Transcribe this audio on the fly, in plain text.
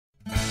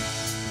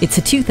It's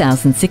a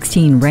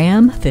 2016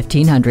 Ram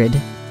 1500.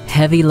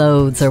 Heavy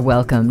loads are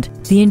welcomed,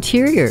 the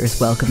interior is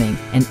welcoming,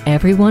 and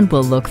everyone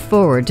will look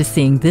forward to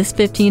seeing this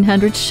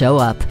 1500 show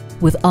up.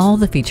 With all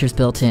the features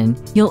built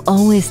in, you'll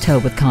always tow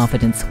with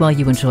confidence while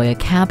you enjoy a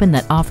cabin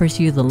that offers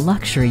you the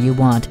luxury you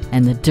want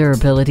and the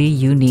durability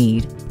you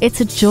need.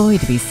 It's a joy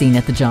to be seen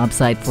at the job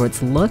site for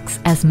its looks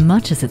as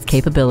much as its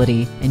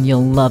capability, and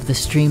you'll love the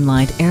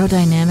streamlined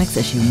aerodynamics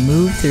as you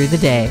move through the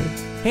day.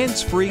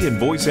 Hands-free and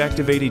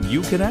voice-activated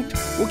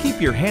Uconnect will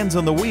keep your hands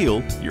on the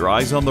wheel, your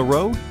eyes on the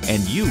road,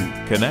 and you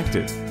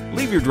connected.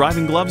 Leave your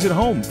driving gloves at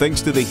home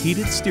thanks to the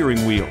heated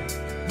steering wheel.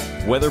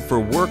 Whether for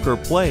work or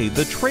play,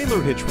 the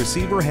trailer hitch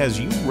receiver has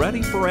you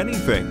ready for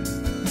anything.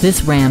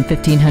 This Ram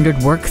 1500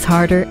 works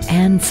harder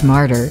and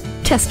smarter.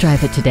 Test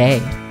drive it today.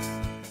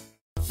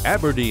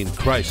 Aberdeen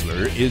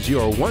Chrysler is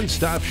your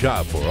one-stop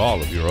shop for all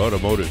of your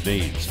automotive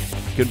needs.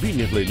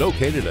 Conveniently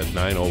located at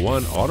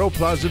 901 Auto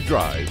Plaza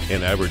Drive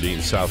in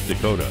Aberdeen, South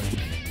Dakota.